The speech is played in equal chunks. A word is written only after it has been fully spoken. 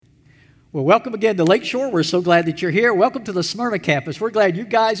Well, welcome again to Lakeshore. We're so glad that you're here. Welcome to the Smyrna campus. We're glad you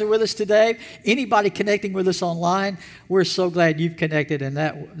guys are with us today. Anybody connecting with us online, we're so glad you've connected in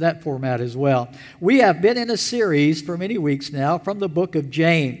that format as well. We have been in a series for many weeks now from the book of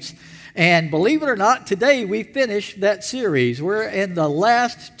James. And believe it or not, today we finished that series. We're in the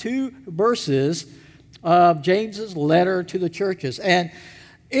last two verses of James's letter to the churches. And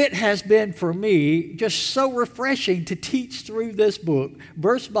it has been for me just so refreshing to teach through this book,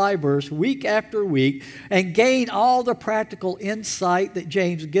 verse by verse, week after week, and gain all the practical insight that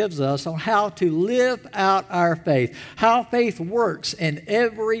James gives us on how to live out our faith, how faith works in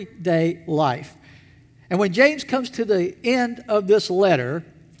everyday life. And when James comes to the end of this letter,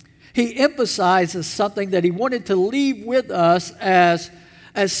 he emphasizes something that he wanted to leave with us as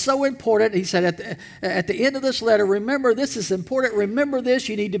so important. He said at the end of this letter, remember, this is important. Remember this.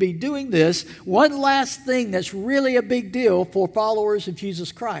 You need to be doing this. One last thing that's really a big deal for followers of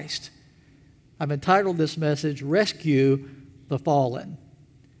Jesus Christ. I've entitled this message, Rescue the Fallen.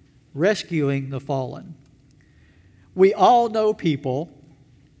 Rescuing the Fallen. We all know people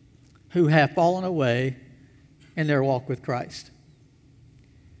who have fallen away in their walk with Christ.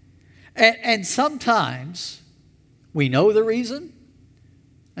 And sometimes we know the reason.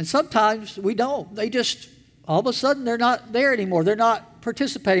 And sometimes we don't. They just, all of a sudden, they're not there anymore. They're not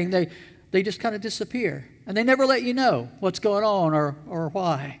participating. They just kind of disappear. And they never let you know what's going on or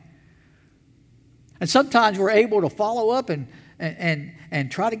why. And sometimes we're able to follow up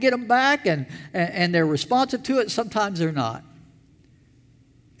and try to get them back, and they're responsive to it. Sometimes they're not.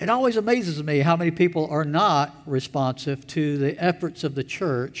 It always amazes me how many people are not responsive to the efforts of the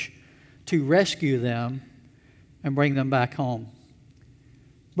church to rescue them and bring them back home.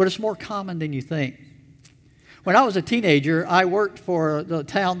 But it's more common than you think. When I was a teenager, I worked for the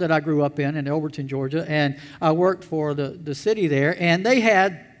town that I grew up in Elberton, Georgia, and I worked for the city there, and they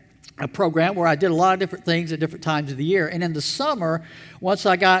had a program where I did a lot of different things at different times of the year. And in the summer, once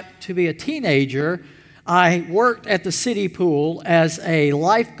I got to be a teenager, I worked at the city pool as a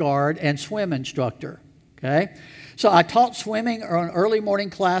lifeguard and swim instructor, okay? So I taught swimming on early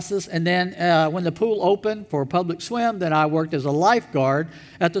morning classes, and then when the pool opened for public swim, then I worked as a lifeguard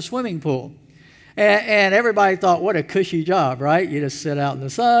at the swimming pool. And everybody thought, what a cushy job, right? You just sit out in the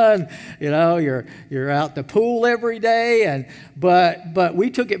sun, you're out at the pool every day. But we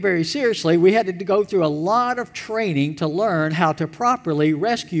took it very seriously. We had to go through a lot of training to learn how to properly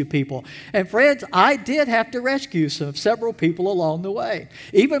rescue people. And friends, I did have to rescue several people along the way.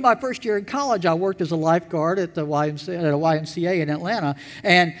 Even my first year in college, I worked as a lifeguard at a YMCA in Atlanta,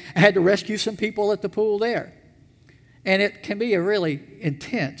 and I had to rescue some people at the pool there. And it can be a really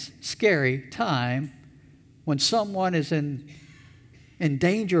intense, scary time when someone is in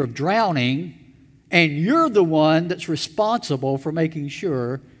danger of drowning, and you're the one that's responsible for making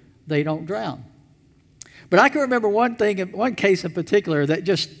sure they don't drown. But I can remember one case in particular that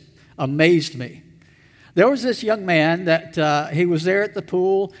just amazed me. There was this young man that he was there at the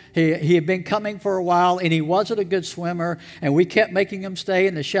pool. He had been coming for a while, and he wasn't a good swimmer, and we kept making him stay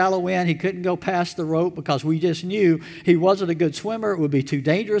in the shallow end. He couldn't go past the rope because we just knew he wasn't a good swimmer. It would be too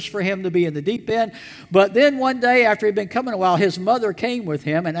dangerous for him to be in the deep end. But then one day, after he'd been coming a while, his mother came with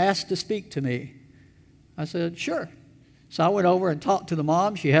him and asked to speak to me. I said, sure. So I went over and talked to the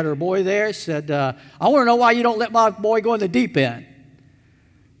mom. She had her boy there. Said, I want to know why you don't let my boy go in the deep end.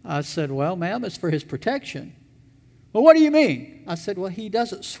 I said, well, ma'am, it's for his protection. Well, what do you mean? I said, well, he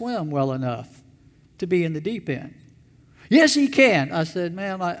doesn't swim well enough to be in the deep end. Yes, he can. I said,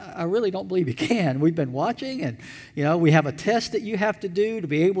 ma'am, I really don't believe he can. We've been watching, and, we have a test that you have to do to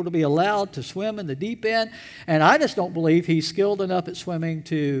be able to be allowed to swim in the deep end, and I just don't believe he's skilled enough at swimming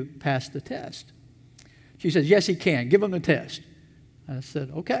to pass the test. She says, yes, he can. Give him the test. I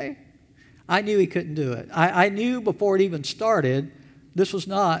said, okay. I knew he couldn't do it. I knew before it even started this was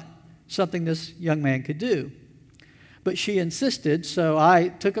not something this young man could do. But she insisted, so I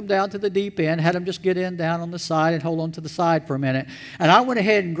took him down to the deep end, had him just get in down on the side and hold on to the side for a minute. And I went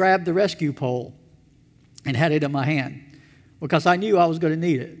ahead and grabbed the rescue pole and had it in my hand because I knew I was going to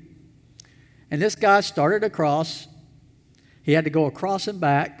need it. And this guy started across. He had to go across and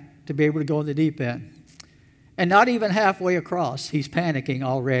back to be able to go in the deep end. And not even halfway across, he's panicking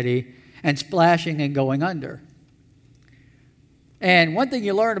already and splashing and going under. And one thing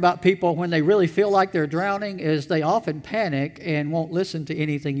you learn about people when they really feel like they're drowning is they often panic and won't listen to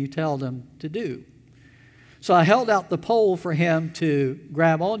anything you tell them to do. So I held out the pole for him to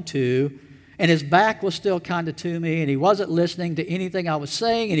grab onto, and his back was still kind of to me, and he wasn't listening to anything I was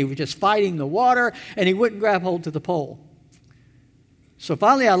saying, and he was just fighting the water, and he wouldn't grab hold to the pole. So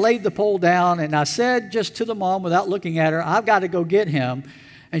finally I laid the pole down, and I said just to the mom without looking at her, I've got to go get him.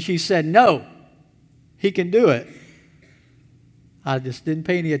 And she said, no, he can do it. I just didn't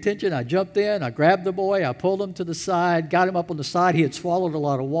pay any attention. I jumped in, I grabbed the boy, I pulled him to the side, got him up on the side. He had swallowed a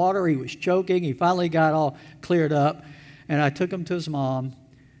lot of water. He was choking. He finally got all cleared up. And I took him to his mom.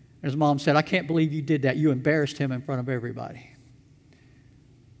 His mom said, I can't believe you did that. You embarrassed him in front of everybody.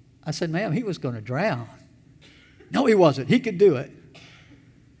 I said, ma'am, he was going to drown. No, he wasn't. He could do it.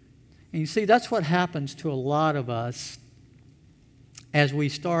 And you see, that's what happens to a lot of us as we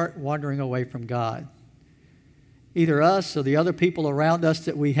start wandering away from God. Either us or the other people around us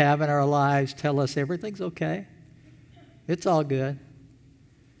that we have in our lives tell us everything's okay. It's all good.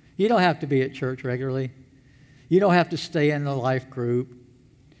 You don't have to be at church regularly. You don't have to stay in a life group.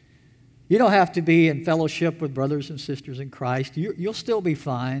 You don't have to be in fellowship with brothers and sisters in Christ. You'll still be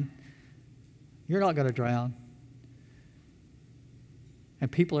fine. You're not going to drown.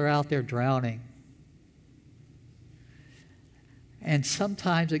 And people are out there drowning. And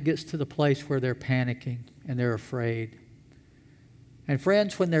sometimes it gets to the place where they're panicking and they're afraid. And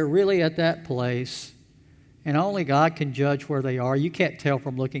friends, when they're really at that place, and only God can judge where they are. You can't tell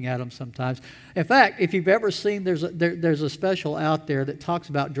from looking at them sometimes. In fact, if you've ever seen, there's a special out there that talks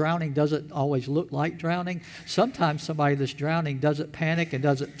about drowning doesn't always look like drowning. Sometimes somebody that's drowning doesn't panic and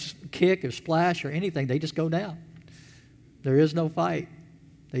doesn't kick or splash or anything. They just go down. There is no fight.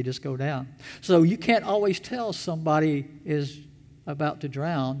 They just go down. So you can't always tell somebody is about to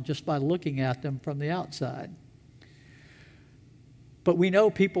drown just by looking at them from the outside. But we know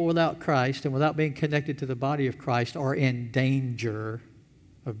people without Christ and without being connected to the body of Christ are in danger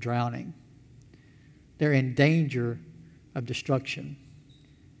of drowning. They're in danger of destruction.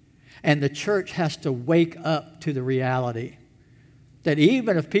 And the church has to wake up to the reality that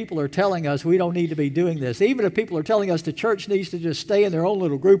even if people are telling us we don't need to be doing this, even if people are telling us the church needs to just stay in their own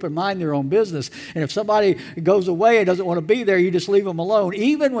little group and mind their own business, and if somebody goes away and doesn't want to be there, you just leave them alone.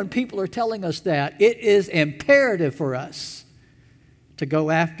 Even when people are telling us that, it is imperative for us to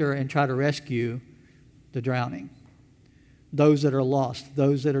go after and try to rescue the drowning. Those that are lost,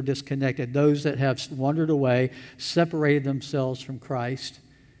 those that are disconnected, those that have wandered away, separated themselves from Christ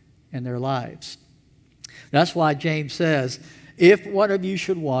in their lives. That's why James says, if one of you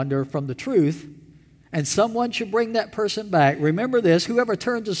should wander from the truth, and someone should bring that person back, remember this, whoever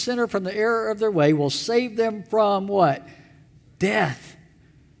turns a sinner from the error of their way will save them from what? Death,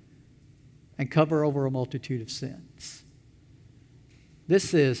 and cover over a multitude of sins.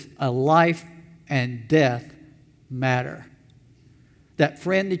 This is a life and death matter. That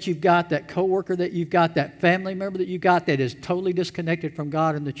friend that you've got, that coworker that you've got, that family member that you've got that is totally disconnected from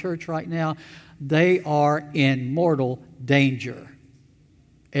God in the church right now, they are in mortal danger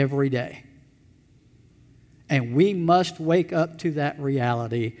every day. And we must wake up to that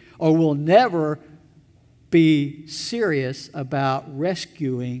reality, or we'll never be serious about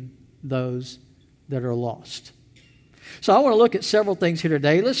rescuing those that are lost. So I want to look at several things here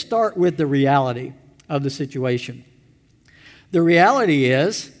today. Let's start with the reality of the situation. The reality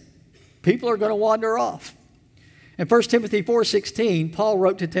is people are going to wander off. In 1 Timothy 4:16, Paul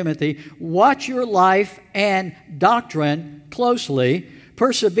wrote to Timothy, watch your life and doctrine closely,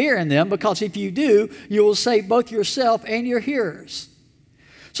 persevere in them, because if you do, you will save both yourself and your hearers.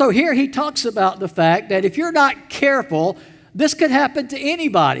 So here he talks about the fact that if you're not careful, this could happen to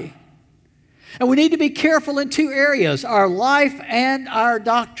anybody. And we need to be careful in two areas, our life and our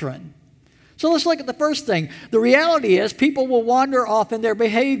doctrine. So let's look at the first thing. The reality is people will wander off in their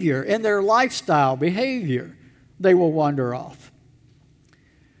behavior, in their lifestyle behavior. They will wander off.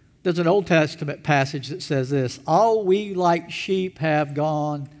 There's an Old Testament passage that says this, all we like sheep have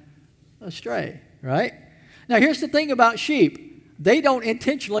gone astray, right? Now here's the thing about sheep. They don't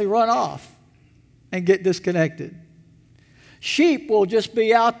intentionally run off and get disconnected. Sheep will just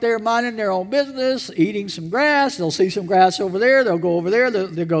be out there minding their own business, eating some grass. They'll see some grass over there. They'll go over there.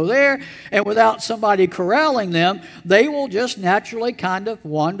 They'll go there. And without somebody corralling them, they will just naturally kind of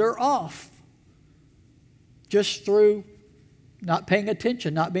wander off. Just through not paying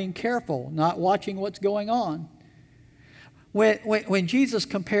attention, not being careful, not watching what's going on. When Jesus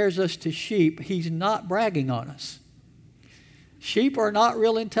compares us to sheep, he's not bragging on us. Sheep are not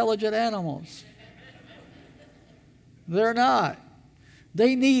real intelligent animals. They're not.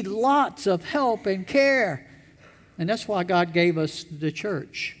 They need lots of help and care. And that's why God gave us the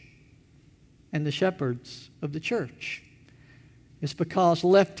church and the shepherds of the church. It's because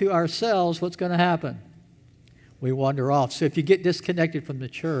left to ourselves, what's going to happen? We wander off. So if you get disconnected from the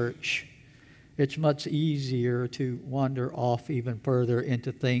church, it's much easier to wander off even further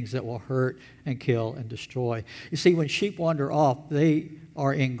into things that will hurt and kill and destroy. You see, when sheep wander off, they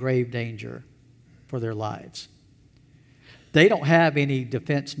are in grave danger for their lives. They don't have any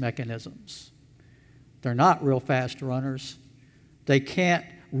defense mechanisms. They're not real fast runners. They can't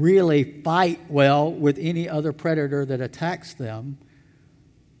really fight well with any other predator that attacks them.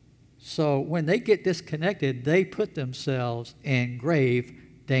 So when they get disconnected, they put themselves in grave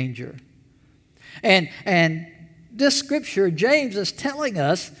danger. And this scripture, James is telling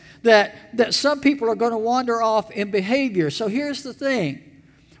us that some people are going to wander off in behavior. So here's the thing.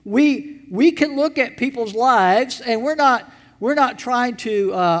 We can look at people's lives, and we're not trying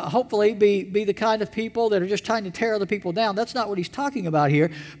to hopefully be the kind of people that are just trying to tear other people down. That's not what he's talking about here.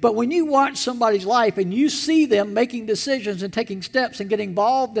 But when you watch somebody's life and you see them making decisions and taking steps and getting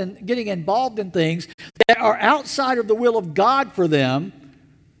involved in things that are outside of the will of God for them,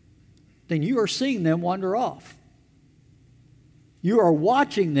 then you are seeing them wander off. You are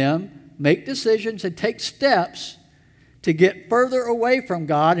watching them make decisions and take steps to get further away from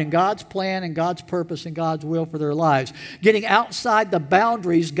God and God's plan and God's purpose and God's will for their lives. Getting outside the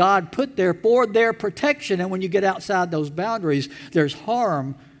boundaries God put there for their protection. And when you get outside those boundaries, there's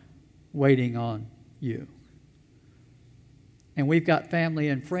harm waiting on you. And we've got family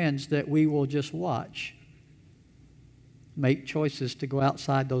and friends that we will just watch make choices to go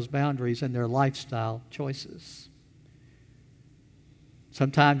outside those boundaries and their lifestyle choices.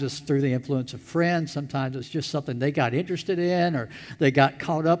 Sometimes it's through the influence of friends. Sometimes it's just something they got interested in, or they got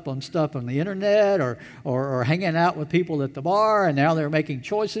caught up on stuff on the internet, or hanging out with people at the bar, and now they're making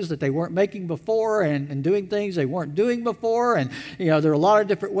choices that they weren't making before and doing things they weren't doing before. And, there are a lot of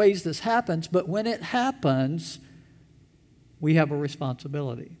different ways this happens. But when it happens, we have a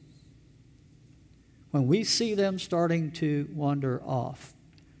responsibility. When we see them starting to wander off,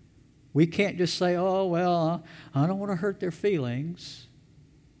 we can't just say, oh, well, I don't want to hurt their feelings.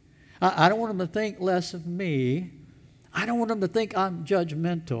 I don't want them to think less of me. I don't want them to think I'm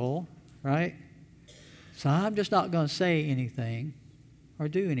judgmental, right? So I'm just not going to say anything or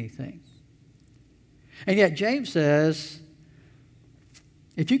do anything. And yet James says,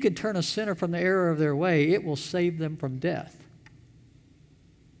 if you can turn a sinner from the error of their way, it will save them from death.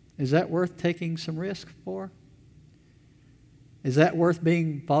 Is that worth taking some risk for? Is that worth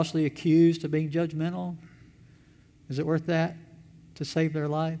being falsely accused of being judgmental? Is it worth that to save their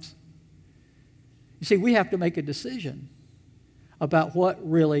lives? You see, we have to make a decision about what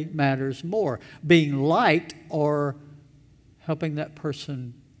really matters more, being liked or helping that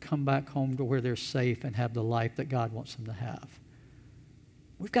person come back home to where they're safe and have the life that God wants them to have.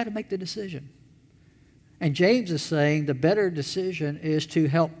 We've got to make the decision. And James is saying the better decision is to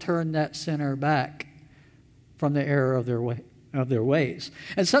help turn that sinner back from the error of their ways.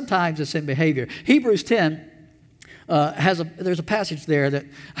 And sometimes it's in behavior. Hebrews 10 there's a passage there that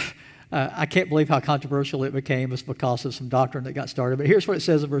I can't believe how controversial it became. It's because of some doctrine that got started. But here's what it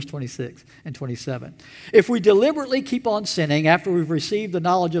says in verse 26 and 27. If we deliberately keep on sinning after we've received the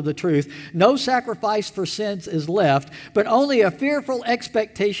knowledge of the truth, no sacrifice for sins is left, but only a fearful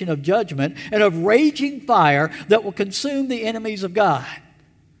expectation of judgment and of raging fire that will consume the enemies of God.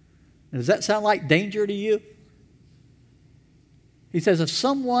 Does that sound like danger to you? He says if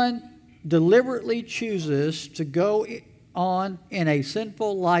someone deliberately chooses to go on in a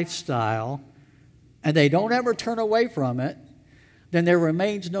sinful lifestyle and they don't ever turn away from it, then there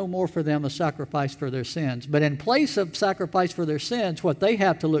remains no more for them a sacrifice for their sins. But in place of sacrifice for their sins, what they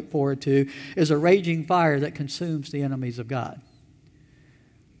have to look forward to is a raging fire that consumes the enemies of God.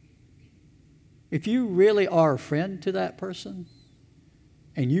 If you really are a friend to that person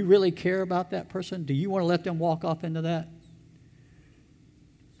and you really care about that person, do you want to let them walk off into that?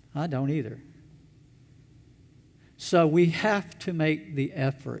 I don't either. So we have to make the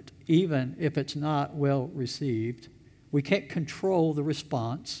effort, even if it's not well received. We can't control the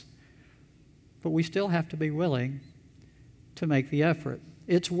response, but we still have to be willing to make the effort.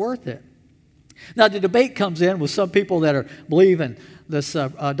 It's worth it. Now, the debate comes in with some people that believe in this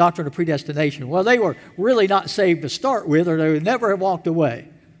doctrine of predestination. Well, they were really not saved to start with, or they would never have walked away.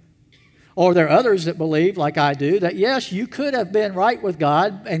 Or there are others that believe, like I do, that yes, you could have been right with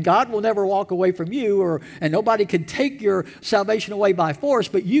God, and God will never walk away from you, and nobody can take your salvation away by force,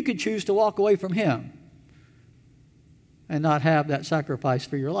 but you could choose to walk away from Him and not have that sacrifice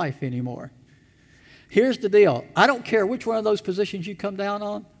for your life anymore. Here's the deal. I don't care which one of those positions you come down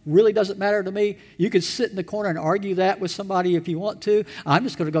on. Really doesn't matter to me. You can sit in the corner and argue that with somebody if you want to. I'm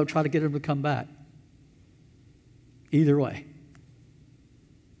just going to go try to get them to come back. Either way.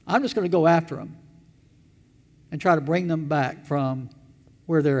 I'm just going to go after them and try to bring them back from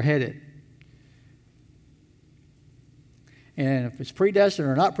where they're headed. And if it's predestined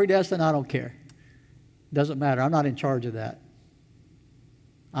or not predestined, I don't care. Doesn't matter. I'm not in charge of that.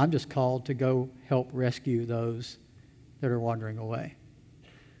 I'm just called to go help rescue those that are wandering away.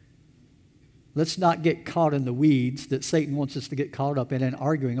 Let's not get caught in the weeds that Satan wants us to get caught up in and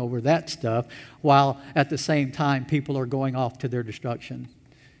arguing over that stuff while at the same time people are going off to their destruction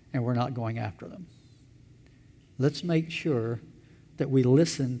and we're not going after them. Let's make sure that we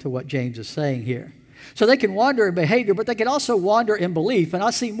listen to what James is saying here. So they can wander in behavior, but they can also wander in belief. And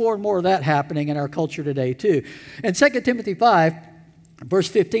I see more and more of that happening in our culture today too. In 2 Timothy 5, verse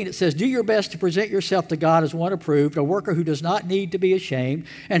 15, it says, "Do your best to present yourself to God as one approved, a worker who does not need to be ashamed,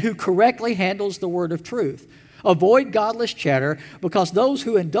 and who correctly handles the word of truth. Avoid godless chatter, because those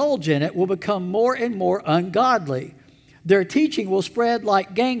who indulge in it will become more and more ungodly. Their teaching will spread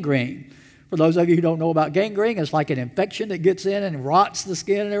like gangrene." For those of you who don't know about gangrene, it's like an infection that gets in and rots the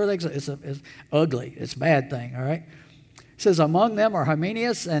skin and everything. So it's ugly. It's a bad thing, all right? It says, "Among them are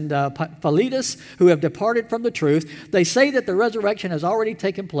Hymenaeus and Philetus, who have departed from the truth. They say that the resurrection has already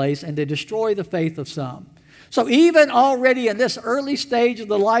taken place, and they destroy the faith of some." So even already in this early stage of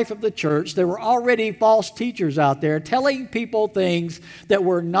the life of the church, there were already false teachers out there telling people things that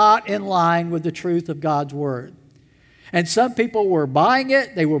were not in line with the truth of God's word. And some people were buying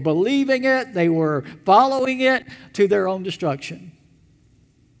it, they were believing it, they were following it to their own destruction.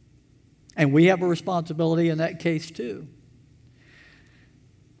 And we have a responsibility in that case too.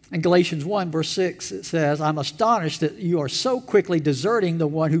 In Galatians 1, verse 6, it says, "I'm astonished that you are so quickly deserting the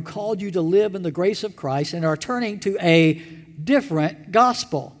one who called you to live in the grace of Christ and are turning to a different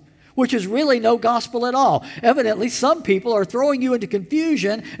gospel," which is really no gospel at all. Evidently, some people are throwing you into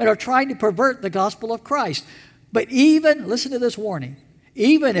confusion and are trying to pervert the gospel of Christ. But even, listen to this warning,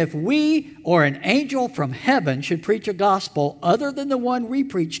 even if we or an angel from heaven should preach a gospel other than the one we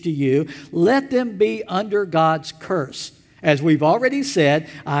preach to you, let them be under God's curse. As we've already said,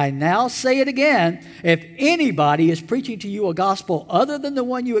 I now say it again, if anybody is preaching to you a gospel other than the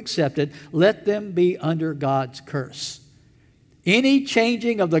one you accepted, let them be under God's curse. Any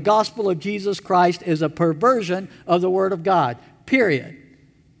changing of the gospel of Jesus Christ is a perversion of the word of God, period.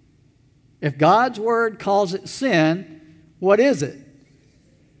 If God's word calls it sin, what is it?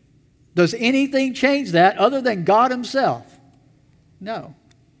 Does anything change that other than God himself? No.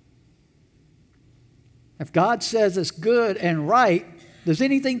 If God says it's good and right, does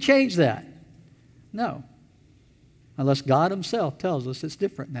anything change that? No. Unless God himself tells us it's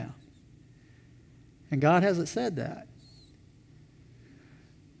different now. And God hasn't said that.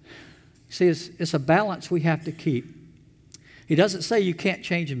 See, it's a balance we have to keep. He doesn't say you can't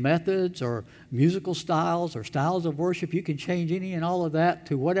change methods or musical styles or styles of worship. You can change any and all of that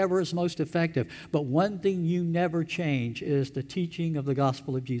to whatever is most effective. But one thing you never change is the teaching of the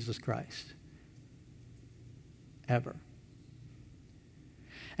gospel of Jesus Christ. Ever.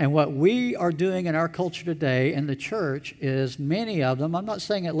 And what we are doing in our culture today in the church is many of them, I'm not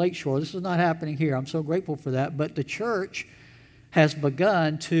saying at Lakeshore, this is not happening here, I'm so grateful for that, but the church has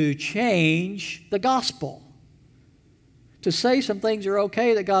begun to change the gospel. To say some things are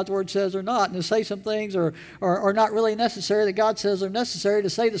okay that God's word says are not, and to say some things are not really necessary that God says are necessary, to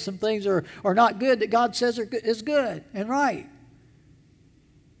say that some things are not good that God says is good and right.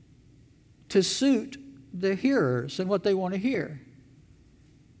 To suit the hearers and what they want to hear.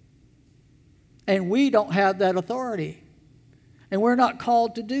 And we don't have that authority. And we're not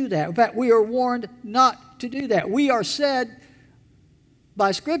called to do that. In fact, we are warned not to do that. We are said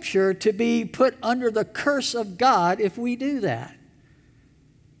by Scripture to be put under the curse of God if we do that.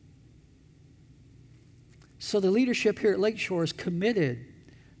 So the leadership here at Lakeshore is committed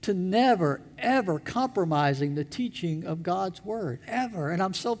to never, ever compromising the teaching of God's Word, ever. And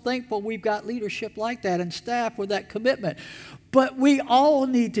I'm so thankful we've got leadership like that and staff with that commitment. But we all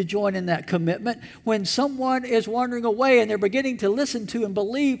need to join in that commitment when someone is wandering away and they're beginning to listen to and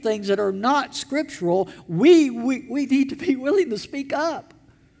believe things that are not scriptural. We need to be willing to speak up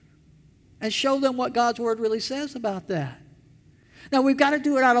and show them what God's Word really says about that. Now, we've got to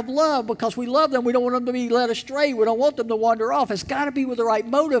do it out of love because we love them. We don't want them to be led astray. We don't want them to wander off. It's got to be with the right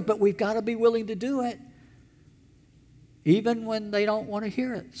motive, but we've got to be willing to do it, even when they don't want to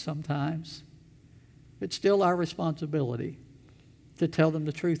hear it sometimes. It's still our responsibility to tell them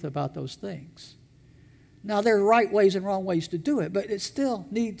the truth about those things. Now, there are right ways and wrong ways to do it, but it still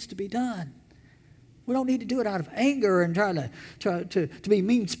needs to be done. We don't need to do it out of anger and try to be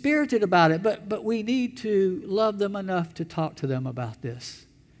mean-spirited about it, but we need to love them enough to talk to them about this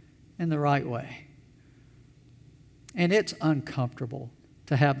in the right way. And it's uncomfortable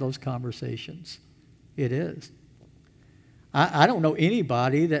to have those conversations. It is. I don't know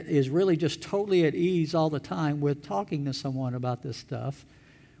anybody that is really just totally at ease all the time with talking to someone about this stuff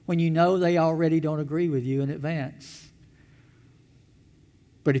when you know they already don't agree with you in advance.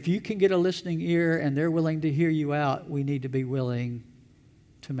 But if you can get a listening ear and they're willing to hear you out, we need to be willing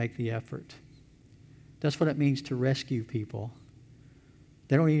to make the effort. That's what it means to rescue people.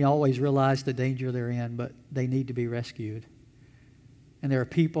 They don't even always realize the danger they're in, but they need to be rescued. And there are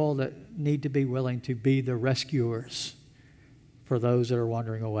people that need to be willing to be the rescuers for those that are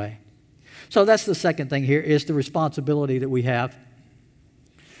wandering away. So that's the second thing here, is the responsibility that we have.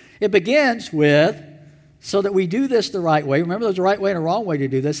 It begins with, so that we do this the right way. Remember, there's a right way and a wrong way to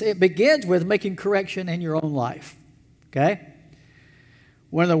do this. It begins with making correction in your own life. Okay?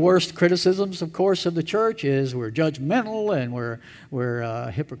 One of the worst criticisms, of course, of the church is we're judgmental and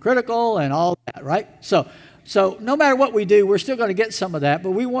we're hypocritical and all that, right? So no matter what we do, we're still going to get some of that,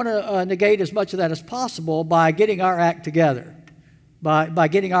 but we want to negate as much of that as possible by getting our act together, by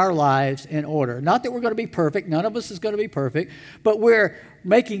getting our lives in order. Not that we're going to be perfect. None of us is going to be perfect, but we're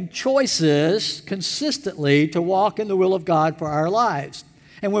making choices consistently to walk in the will of God for our lives.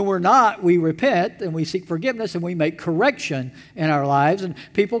 And when we're not, we repent and we seek forgiveness and we make correction in our lives, and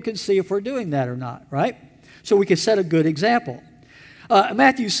people can see if we're doing that or not, right? So we can set a good example.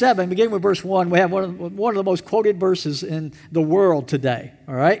 Matthew 7, beginning with verse 1, we have one of the most quoted verses in the world today,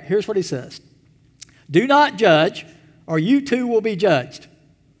 all right? Here's what he says. Do not judge, or you too will be judged,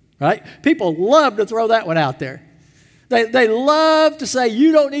 right? People love to throw that one out there. They love to say,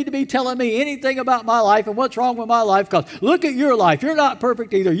 you don't need to be telling me anything about my life and what's wrong with my life, because look at your life. You're not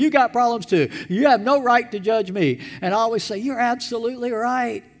perfect either. You got problems too. You have no right to judge me. And I always say, you're absolutely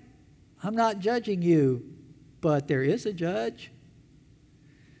right. I'm not judging you, but there is a judge.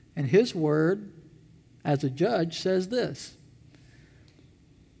 And his word as a judge says this.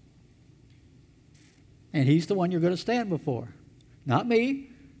 And he's the one you're going to stand before. Not me,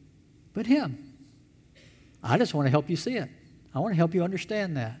 but him. I just want to help you see it. I want to help you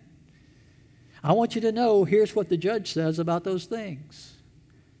understand that. I want you to know here's what the judge says about those things.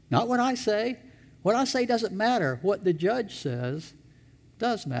 Not what I say. What I say doesn't matter. What the judge says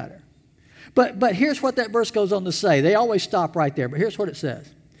does matter. But here's what that verse goes on to say. They always stop right there, but here's what it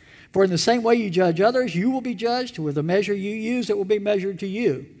says. For in the same way you judge others, you will be judged. With the measure you use, it will be measured to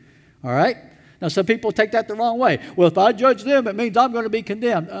you. All right? Now, some people take that the wrong way. Well, if I judge them, it means I'm going to be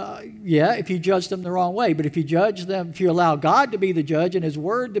condemned. Yeah, if you judge them the wrong way. But if you judge them, if you allow God to be the judge and his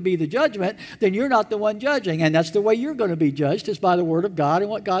word to be the judgment, then you're not the one judging. And that's the way you're going to be judged, is by the word of God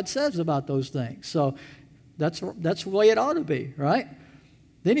and what God says about those things. So that's the way it ought to be, right?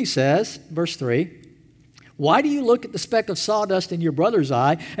 Then he says, verse 3, why do you look at the speck of sawdust in your brother's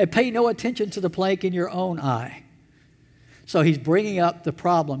eye and pay no attention to the plank in your own eye? So he's bringing up the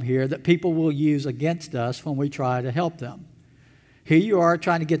problem here that people will use against us when we try to help them. Here you are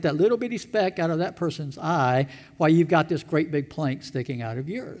trying to get that little bitty speck out of that person's eye while you've got this great big plank sticking out of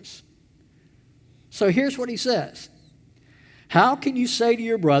yours. So here's what he says. How can you say to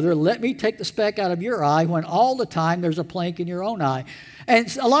your brother, let me take the speck out of your eye, when all the time there's a plank in your own eye?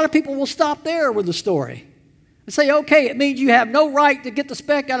 And a lot of people will stop there with the story and say, okay, it means you have no right to get the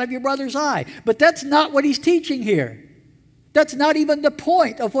speck out of your brother's eye. But that's not what he's teaching here. That's not even the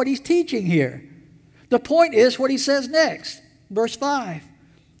point of what he's teaching here. The point is what he says next. Verse 5.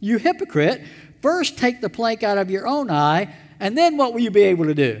 You hypocrite, first take the plank out of your own eye, and then what will you be able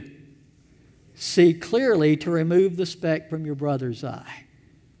to do? See clearly to remove the speck from your brother's eye.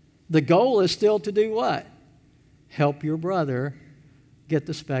 The goal is still to do what? Help your brother get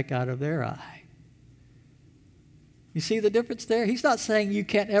the speck out of their eye. You see the difference there? He's not saying you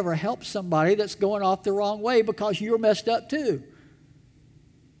can't ever help somebody that's going off the wrong way because you're messed up too.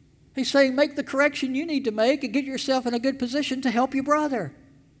 He's saying make the correction you need to make and get yourself in a good position to help your brother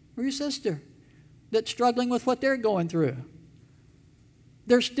or your sister that's struggling with what they're going through.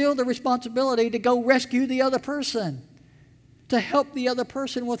 There's still the responsibility to go rescue the other person, to help the other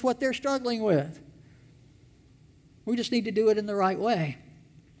person with what they're struggling with. We just need to do it in the right way.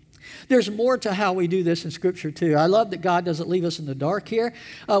 There's more to how we do this in Scripture too. I love that God doesn't leave us in the dark here.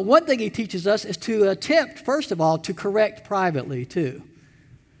 One thing he teaches us is to attempt, first of all, to correct privately too.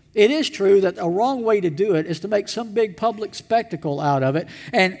 It is true that a wrong way to do it is to make some big public spectacle out of it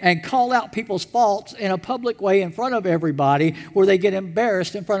and call out people's faults in a public way in front of everybody where they get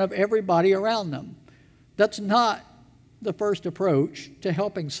embarrassed in front of everybody around them. That's not the first approach to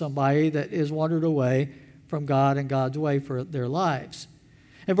helping somebody that is wandered away from God and God's way for their lives.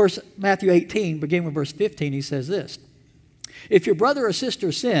 In Matthew 18, beginning with verse 15, he says this. If your brother or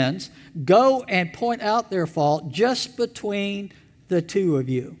sister sins, go and point out their fault just between the two of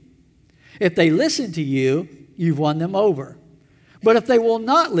you. If they listen to you, you've won them over. But if they will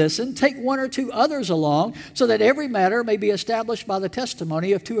not listen, take one or two others along, so that every matter may be established by the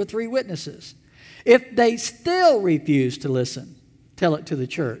testimony of 2 or 3 witnesses. If they still refuse to listen, tell it to the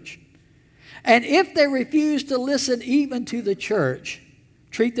church. And if they refuse to listen even to the church,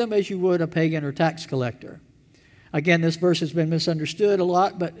 treat them as you would a pagan or tax collector. Again, this verse has been misunderstood a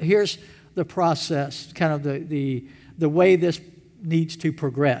lot, but here's the process, kind of the way this needs to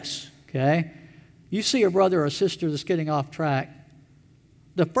progress, okay? You see a brother or a sister that's getting off track,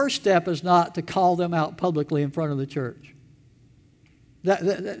 the first step is not to call them out publicly in front of the church.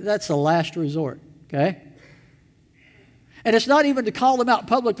 That's the last resort, okay? And it's not even to call them out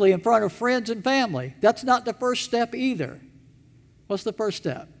publicly in front of friends and family. That's not the first step either. What's the first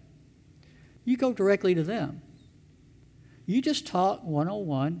step? You go directly to them. You just talk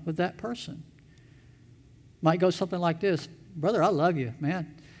one-on-one with that person. Might go something like this: brother, I love you,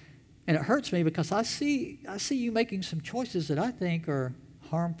 man. And it hurts me because I see you making some choices that I think are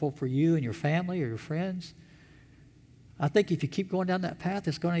harmful for you and your family or your friends. I think if you keep going down that path,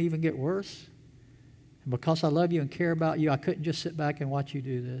 it's going to even get worse. And because I love you and care about you, I couldn't just sit back and watch you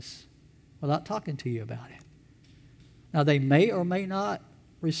do this without talking to you about it. Now, they may or may not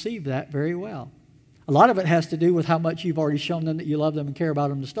receive that very well. A lot of it has to do with how much you've already shown them that you love them and care about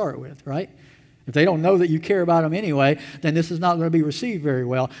them to start with, right? If they don't know that you care about them anyway, then this is not going to be received very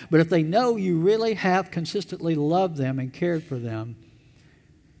well. But if they know you really have consistently loved them and cared for them,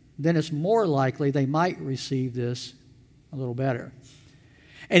 then it's more likely they might receive this a little better.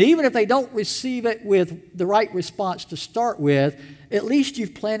 And even if they don't receive it with the right response to start with, at least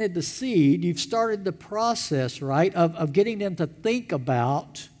you've planted the seed, you've started the process, right, of getting them to think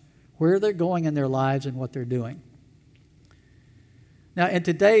about where they're going in their lives and what they're doing. Now, in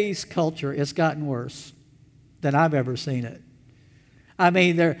today's culture, it's gotten worse than I've ever seen it. I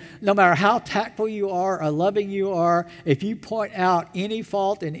mean, no matter how tactful you are or loving you are, if you point out any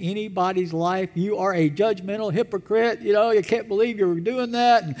fault in anybody's life, you are a judgmental hypocrite. You know, you can't believe you were doing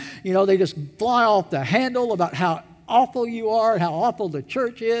that. And, you know, they just fly off the handle about how awful you are and how awful the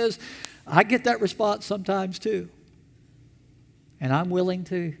church is. I get that response sometimes too. And I'm willing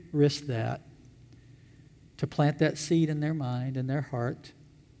to risk that, to plant that seed in their mind and their heart.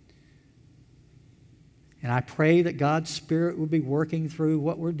 And I pray that God's Spirit will be working through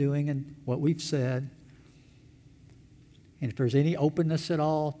what we're doing and what we've said. And if there's any openness at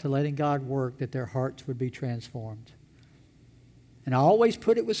all to letting God work, that their hearts would be transformed. And I always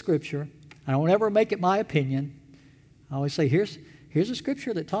put it with Scripture. I don't ever make it my opinion. I always say, here's a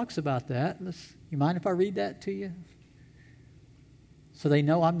Scripture that talks about that. You mind if I read that to you? So they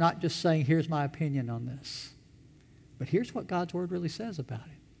know I'm not just saying, here's my opinion on this. But here's what God's Word really says about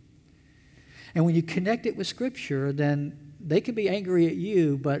it. And when you connect it with Scripture, then they can be angry at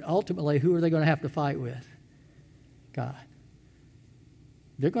you, but ultimately, who are they going to have to fight with? God.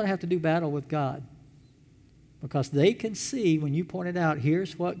 They're going to have to do battle with God because they can see when you point it out,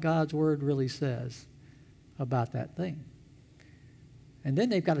 here's what God's Word really says about that thing. And then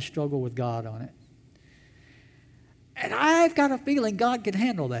they've got to struggle with God on it. And I've got a feeling God can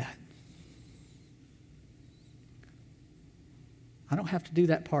handle that. I don't have to do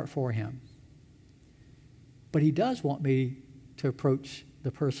that part for Him. But He does want me to approach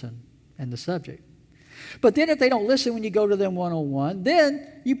the person and the subject. But then if they don't listen when you go to them one-on-one,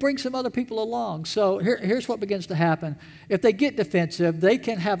 then you bring some other people along. So here's what begins to happen. If they get defensive, they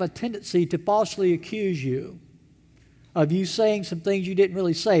can have a tendency to falsely accuse you of you saying some things you didn't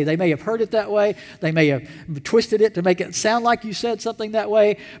really say. They may have heard it that way. They may have twisted it to make it sound like you said something that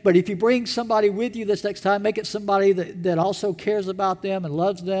way. But if you bring somebody with you this next time, make it somebody that also cares about them and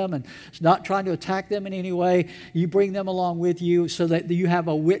loves them and is not trying to attack them in any way. You bring them along with you so that you have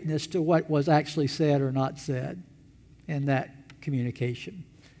a witness to what was actually said or not said in that communication.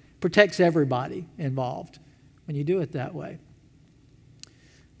 Protects everybody involved when you do it that way.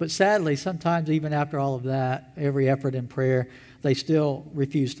 But sadly, sometimes even after all of that, every effort in prayer, they still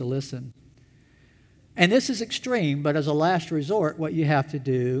refuse to listen. And this is extreme, but as a last resort, what you have to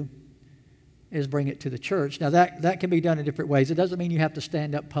do is bring it to the church. Now, that can be done in different ways. It doesn't mean you have to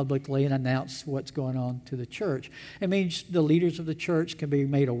stand up publicly and announce what's going on to the church. It means the leaders of the church can be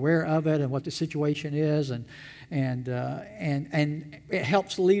made aware of it and what the situation is, and it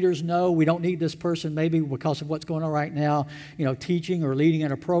helps leaders know we don't need this person maybe because of what's going on right now, teaching or leading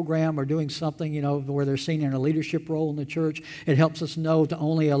in a program or doing something, where they're seen in a leadership role in the church. It helps us know to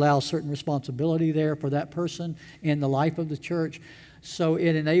only allow certain responsibility there for that person in the life of the church. So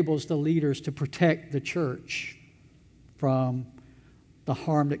it enables the leaders to protect the church from the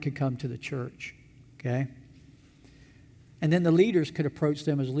harm that could come to the church, okay? And then the leaders could approach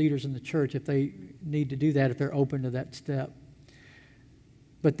them as leaders in the church if they need to do that, if they're open to that step.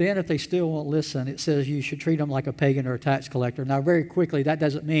 But then if they still won't listen, it says you should treat them like a pagan or a tax collector. Now, very quickly, that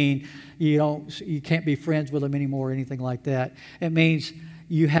doesn't mean you can't be friends with them anymore or anything like that. It means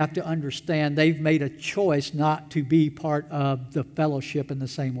you have to understand they've made a choice not to be part of the fellowship in the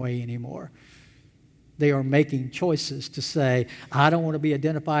same way anymore. They are making choices to say, I don't want to be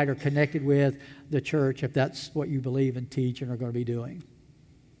identified or connected with the church if that's what you believe and teach and are going to be doing.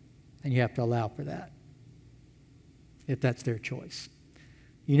 And you have to allow for that if that's their choice.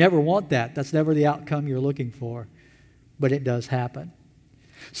 You never want that. That's never the outcome you're looking for. But it does happen.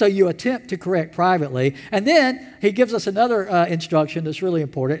 So you attempt to correct privately. And then he gives us another instruction that's really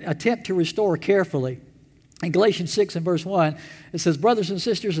important. Attempt to restore carefully. In Galatians 6 and verse 1, it says, brothers and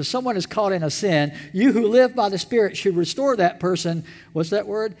sisters, if someone is caught in a sin, you who live by the Spirit should restore that person, what's that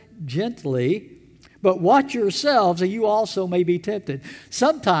word? Gently. But watch yourselves, and you also may be tempted.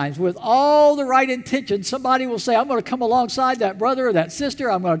 Sometimes, with all the right intentions, somebody will say, I'm going to come alongside that brother or that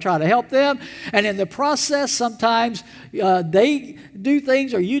sister. I'm going to try to help them. And in the process, sometimes they do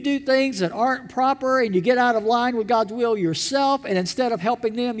things or you do things that aren't proper, and you get out of line with God's will yourself. And instead of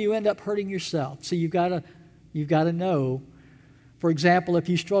helping them, you end up hurting yourself. So you've got to know, for example, if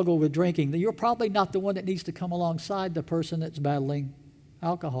you struggle with drinking, that you're probably not the one that needs to come alongside the person that's battling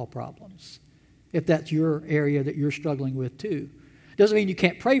alcohol problems, if that's your area that you're struggling with too. Doesn't mean you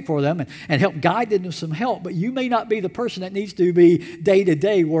can't pray for them and help guide them to some help, but you may not be the person that needs to be day to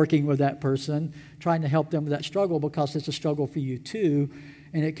day working with that person, trying to help them with that struggle, because it's a struggle for you too,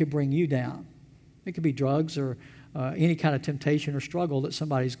 and it could bring you down. It could be drugs or any kind of temptation or struggle that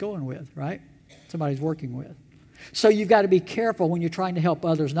somebody's going with, right? Somebody's working with. So you've got to be careful when you're trying to help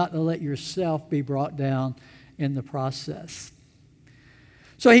others not to let yourself be brought down in the process.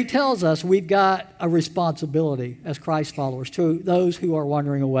 So he tells us we've got a responsibility as Christ followers to those who are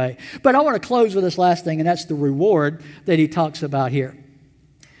wandering away. But I want to close with this last thing, and that's the reward that he talks about here.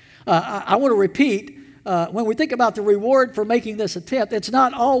 I want to repeat, when we think about the reward for making this attempt, it's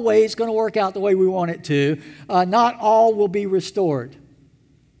not always going to work out the way we want it to. Not all will be restored.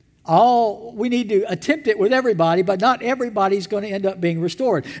 We need to attempt it with everybody, but not everybody's going to end up being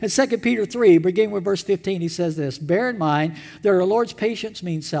restored. In 2 Peter 3, beginning with verse 15, he says this, bear in mind that our Lord's patience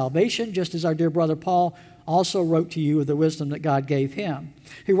means salvation, just as our dear brother Paul also wrote to you with the wisdom that God gave him.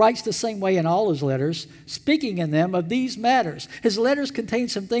 He writes the same way in all his letters, speaking in them of these matters. His letters contain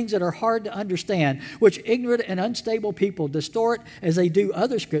some things that are hard to understand, which ignorant and unstable people distort as they do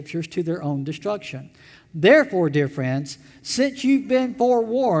other scriptures to their own destruction. Therefore, dear friends, since you've been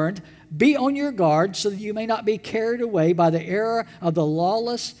forewarned, be on your guard so that you may not be carried away by the error of the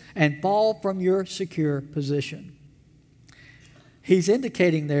lawless and fall from your secure position. He's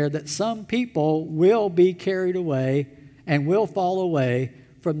indicating there that some people will be carried away and will fall away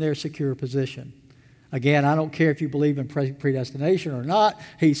from their secure position. Again, I don't care if you believe in predestination or not.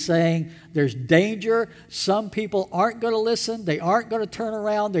 He's saying there's danger. Some people aren't going to listen. They aren't going to turn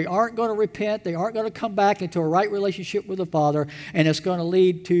around. They aren't going to repent. They aren't going to come back into a right relationship with the Father, and it's going to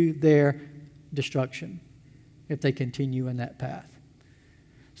lead to their destruction if they continue in that path.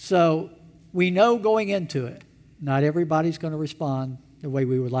 So we know going into it, not everybody's going to respond the way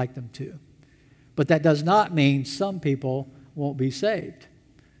we would like them to. But that does not mean some people won't be saved.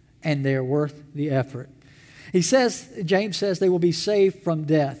 And they're worth the effort. James says they will be saved from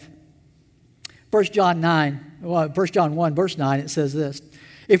death. 1 John 1, verse 9, it says this,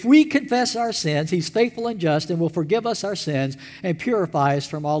 if we confess our sins, he's faithful and just and will forgive us our sins and purify us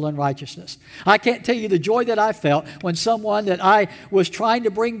from all unrighteousness. I can't tell you the joy that I felt when someone that I was trying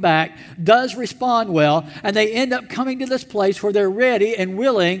to bring back does respond well, and they end up coming to this place where they're ready and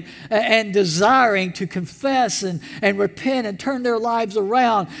willing and desiring to confess and repent and turn their lives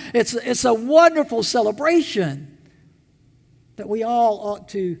around. It's a wonderful celebration that we all ought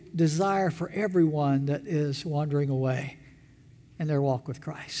to desire for everyone that is wandering away in their walk with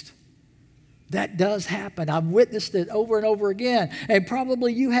Christ. That does happen. I've witnessed it over and over again. And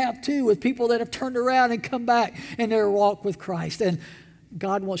probably you have too, with people that have turned around and come back in their walk with Christ. And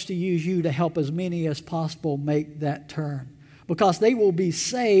God wants to use you to help as many as possible make that turn, because they will be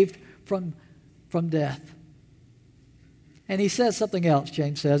saved from death. And he says something else,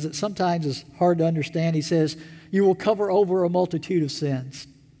 James says, that sometimes is hard to understand. He says, you will cover over a multitude of sins.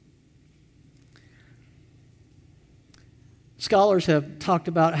 Scholars have talked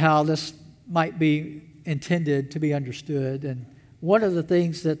about how this might be intended to be understood, and one of the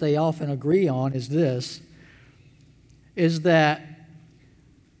things that they often agree on is that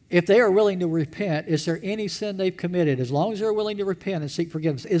if they are willing to repent, is there any sin they've committed, as long as they're willing to repent and seek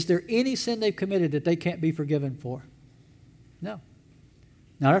forgiveness, is there any sin they've committed that they can't be forgiven for? No.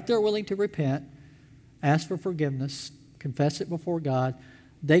 Not if they're willing to repent, ask for forgiveness, confess it before God,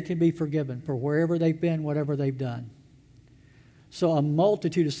 they can be forgiven for wherever they've been, whatever they've done. So a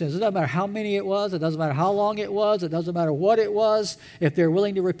multitude of sins. It doesn't matter how many it was. It doesn't matter how long it was. It doesn't matter what it was. If they're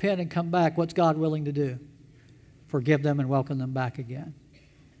willing to repent and come back, what's God willing to do? Forgive them and welcome them back again.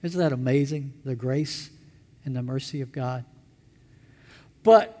 Isn't that amazing, the grace and the mercy of God?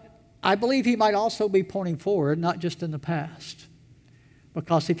 But I believe he might also be pointing forward, not just in the past.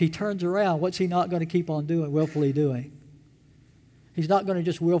 Because if he turns around, what's he not going to keep on doing, willfully doing? He's not going to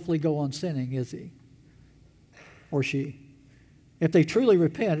just willfully go on sinning, is he? Or she? If they truly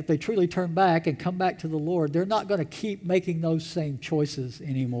repent, if they truly turn back and come back to the Lord, they're not going to keep making those same choices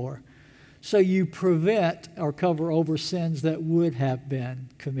anymore. So you prevent or cover over sins that would have been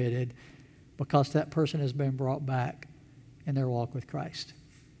committed because that person has been brought back in their walk with Christ.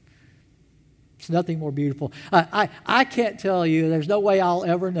 It's nothing more beautiful. I can't tell you, there's no way I'll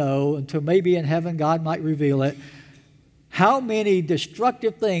ever know until maybe in heaven God might reveal it, how many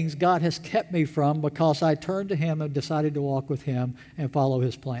destructive things God has kept me from because I turned to Him and decided to walk with Him and follow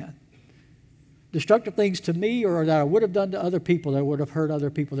His plan. Destructive things to me or that I would have done to other people that would have hurt other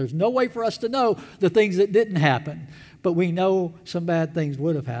people. There's no way for us to know the things that didn't happen, but we know some bad things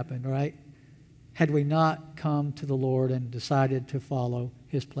would have happened, right? Had we not come to the Lord and decided to follow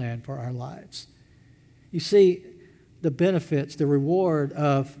His plan for our lives. You see, the benefits, the reward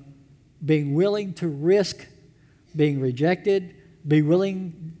of being willing to risk being rejected, be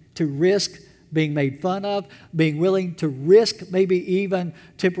willing to risk being made fun of, being willing to risk maybe even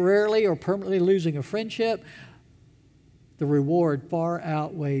temporarily or permanently losing a friendship, the reward far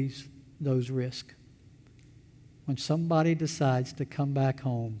outweighs those risks when somebody decides to come back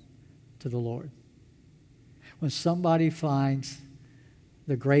home to the Lord. When somebody finds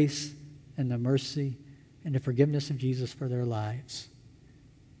the grace and the mercy and the forgiveness of Jesus for their lives,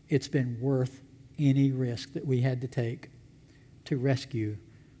 it's been worth any risk that we had to take to rescue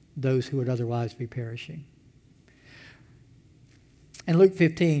those who would otherwise be perishing. In Luke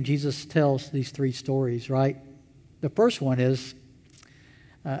 15, Jesus tells these three stories, right? The first one is,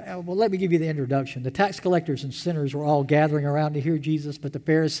 well, let me give you the introduction. The tax collectors and sinners were all gathering around to hear Jesus, but the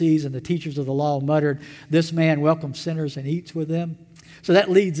Pharisees and the teachers of the law muttered, "This man welcomes sinners and eats with them." So that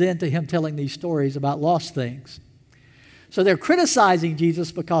leads into him telling these stories about lost things. So they're criticizing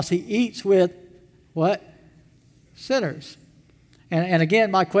Jesus because he eats with what? Sinners. And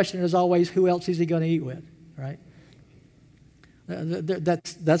again, my question is always, who else is he going to eat with, right?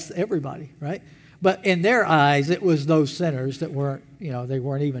 That's everybody, right? But in their eyes, it was those sinners that weren't, they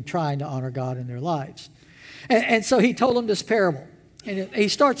weren't even trying to honor God in their lives. And so he told them this parable. And he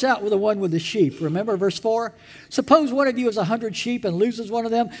starts out with the one with the sheep. Remember verse 4? Suppose one of you has 100 sheep and loses one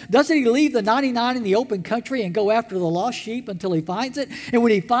of them. Doesn't he leave the 99 in the open country and go after the lost sheep until he finds it? And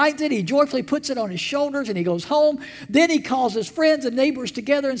when he finds it, he joyfully puts it on his shoulders and he goes home. Then he calls his friends and neighbors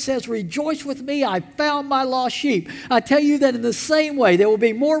together and says, "Rejoice with me, I found my lost sheep." I tell you that in the same way, there will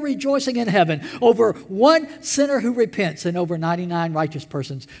be more rejoicing in heaven over one sinner who repents than over 99 righteous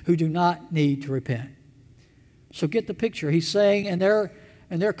persons who do not need to repent. So get the picture. He's saying in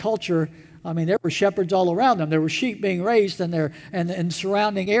their culture, there were shepherds all around them. There were sheep being raised and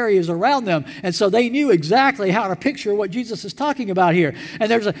surrounding areas around them. And so they knew exactly how to picture what Jesus is talking about here. And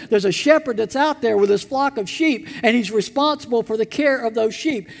there's a shepherd that's out there with his flock of sheep, and he's responsible for the care of those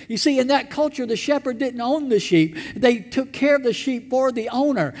sheep. You see, in that culture, the shepherd didn't own the sheep. They took care of the sheep for the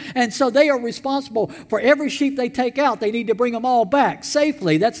owner. And so they are responsible for every sheep they take out. They need to bring them all back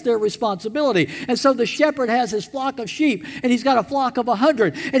safely. That's their responsibility. And so the shepherd has his flock of sheep, and he's got a flock of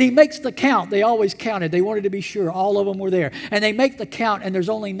 100, and he makes the count. They always counted. They wanted to be sure all of them were there. And they make the count, and there's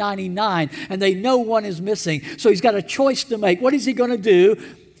only 99, and they know one is missing. So he's got a choice to make. What is he going to do?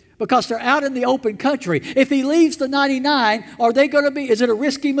 Because they're out in the open country. If he leaves the 99, is it a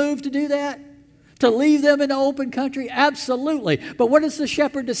risky move to do that? To leave them in the open country? Absolutely. But what does the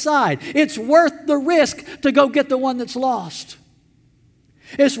shepherd decide? It's worth the risk to go get the one that's lost.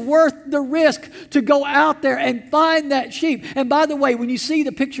 It's worth the risk to go out there and find that sheep. And by the way, when you see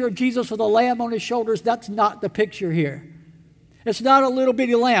the picture of Jesus with a lamb on his shoulders, that's not the picture here. It's not a little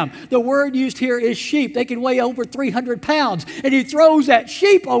bitty lamb. The word used here is sheep. They can weigh over 300 pounds. And he throws that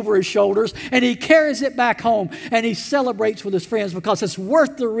sheep over his shoulders and he carries it back home and he celebrates with his friends because it's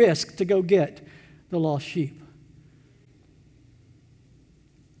worth the risk to go get the lost sheep.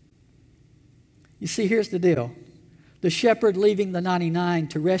 You see, here's the deal. The shepherd leaving the 99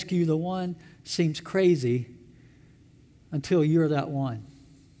 to rescue the one seems crazy until you're that one.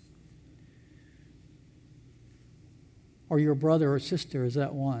 Or your brother or sister is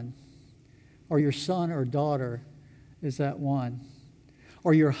that one. Or your son or daughter is that one.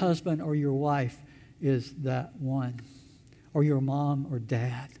 Or your husband or your wife is that one. or your mom or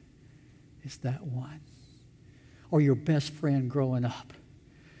dad is that one, or your best friend growing up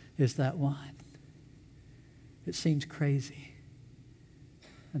is that one. It seems crazy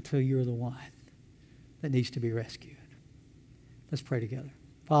until you're the one that needs to be rescued. Let's pray together.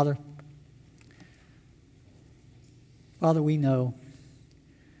 Father, we know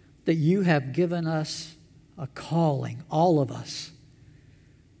that you have given us a calling, all of us,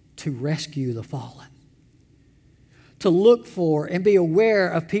 to rescue the fallen, to look for and be aware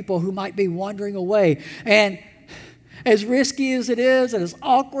of people who might be wandering away. And as risky as it is, and as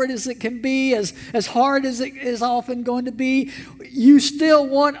awkward as it can be, as hard as it is often going to be, you still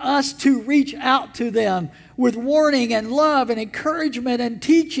want us to reach out to them with warning and love and encouragement and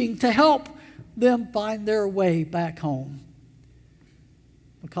teaching to help them find their way back home.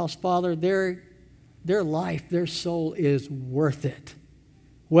 Because, Father, their life, their soul is worth it.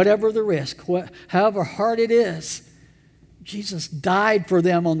 Whatever the risk, however hard it is, Jesus died for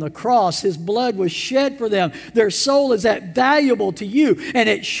them on the cross. His blood was shed for them. Their soul is that valuable to you, and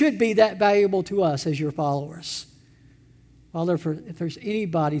it should be that valuable to us as your followers. Father, if there's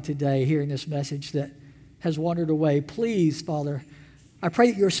anybody today hearing this message that has wandered away, please, Father, I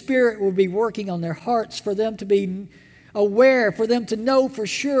pray that your Spirit will be working on their hearts for them to be aware, for them to know for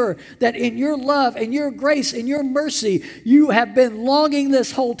sure that in your love and your grace and your mercy, you have been longing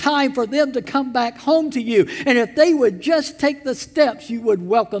this whole time for them to come back home to you. And if they would just take the steps, you would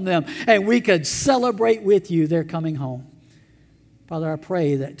welcome them and we could celebrate with you their coming home. Father, I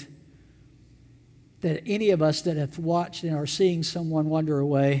pray that any of us that have watched and are seeing someone wander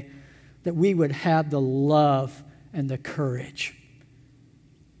away, that we would have the love and the courage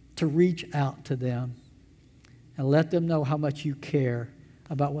to reach out to them and let them know how much you care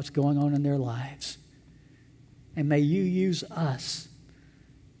about what's going on in their lives. And may you use us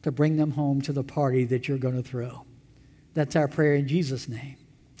to bring them home to the party that you're going to throw. That's our prayer in Jesus' name.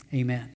 Amen.